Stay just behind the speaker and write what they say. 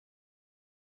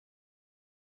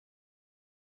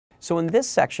So in this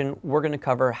section, we're going to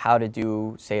cover how to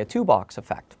do, say, a two-box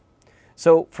effect.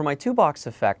 So for my two-box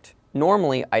effect,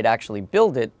 normally I'd actually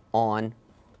build it on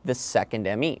the second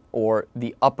ME, or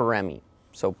the upper ME.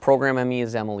 So program ME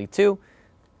is MLE2,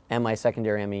 and my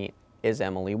secondary ME is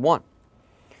MLE1.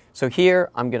 So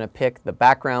here I'm going to pick the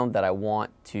background that I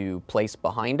want to place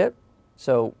behind it.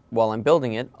 So while I'm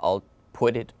building it, I'll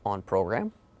put it on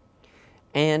program.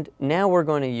 And now we're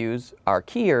going to use our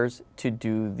keyers to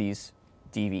do these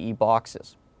DVE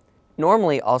boxes.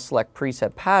 Normally I'll select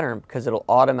preset pattern because it'll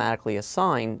automatically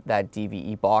assign that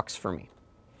DVE box for me.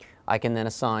 I can then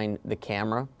assign the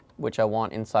camera, which I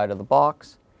want inside of the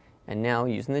box, and now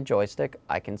using the joystick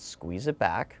I can squeeze it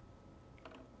back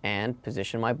and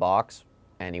position my box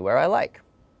anywhere I like.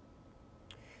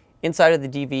 Inside of the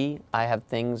DVE I have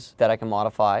things that I can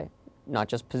modify, not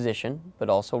just position but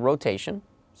also rotation.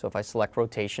 So if I select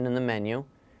rotation in the menu,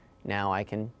 now I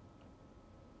can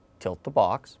tilt the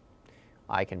box.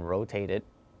 I can rotate it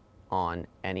on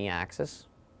any axis.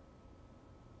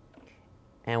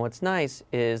 And what's nice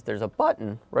is there's a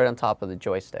button right on top of the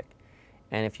joystick.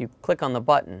 And if you click on the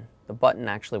button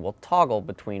actually will toggle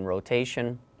between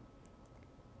rotation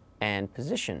and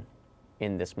position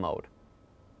in this mode.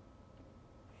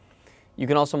 You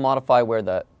can also modify where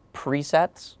the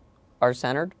presets are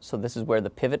centered. So this is where the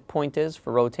pivot point is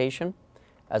for rotation,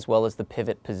 as well as the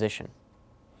pivot position.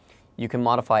 You can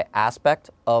modify aspect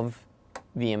of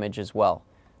the image as well.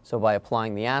 So by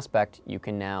applying the aspect, you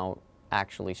can now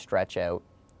actually stretch out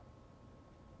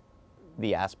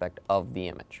the aspect of the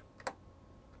image.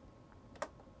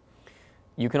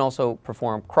 You can also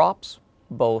perform crops,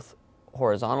 both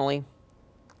horizontally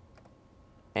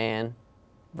and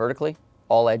vertically.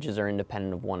 All edges are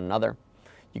independent of one another.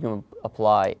 You can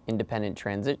apply independent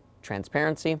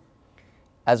transparency,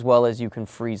 as well as you can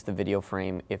freeze the video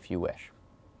frame if you wish.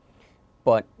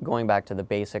 But going back to the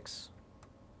basics,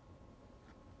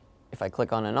 if I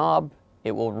click on a knob,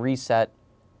 it will reset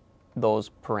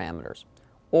those parameters.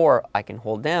 Or I can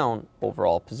hold down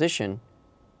overall position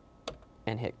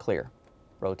and hit clear.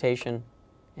 Rotation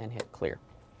and hit clear.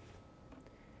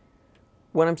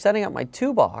 When I'm setting up my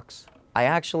two box, I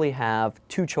actually have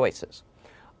two choices.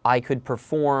 I could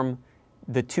perform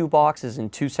the two boxes in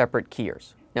two separate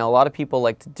keyers. Now a lot of people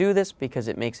like to do this because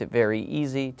it makes it very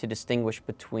easy to distinguish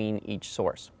between each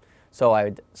source. So I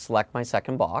would select my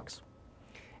second box,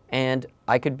 and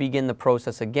I could begin the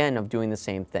process again of doing the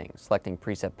same thing, selecting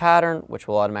preset pattern, which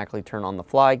will automatically turn on the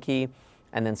fly key,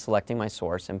 and then selecting my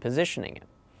source and positioning it.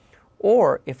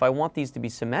 Or if I want these to be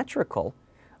symmetrical,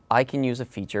 I can use a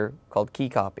feature called key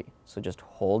copy. So just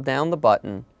hold down the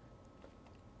button,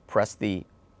 press the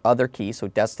other key, so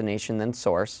destination then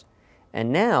source,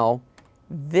 and now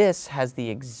this has the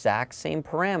exact same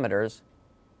parameters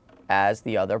as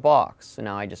the other box. So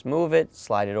now I just move it,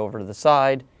 slide it over to the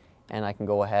side, and I can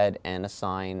go ahead and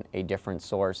assign a different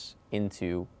source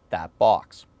into that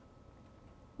box.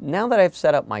 Now that I've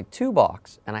set up my two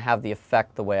box and I have the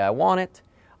effect the way I want it,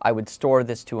 I would store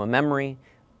this to a memory,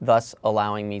 thus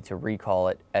allowing me to recall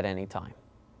it at any time.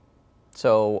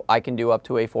 So I can do up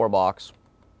to a 4 box.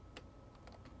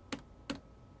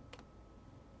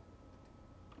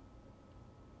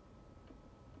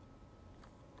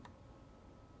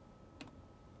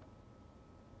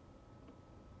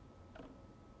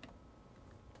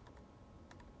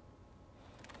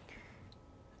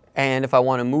 And if I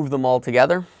want to move them all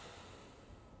together,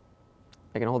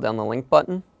 I can hold down the link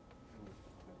button,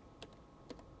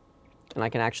 and I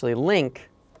can actually link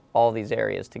all these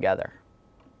areas together.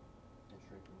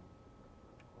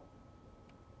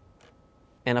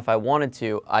 And if I wanted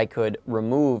to, I could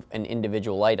remove an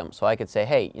individual item. So I could say,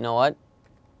 hey, you know what?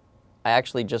 I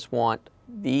actually just want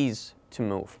these to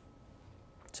move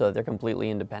so that they're completely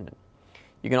independent.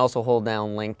 You can also hold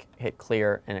down link, hit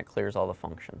clear, and it clears all the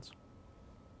functions.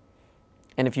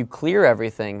 And if you clear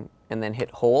everything and then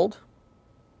hit hold,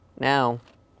 now,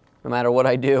 no matter what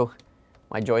I do,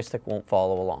 my joystick won't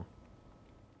follow along.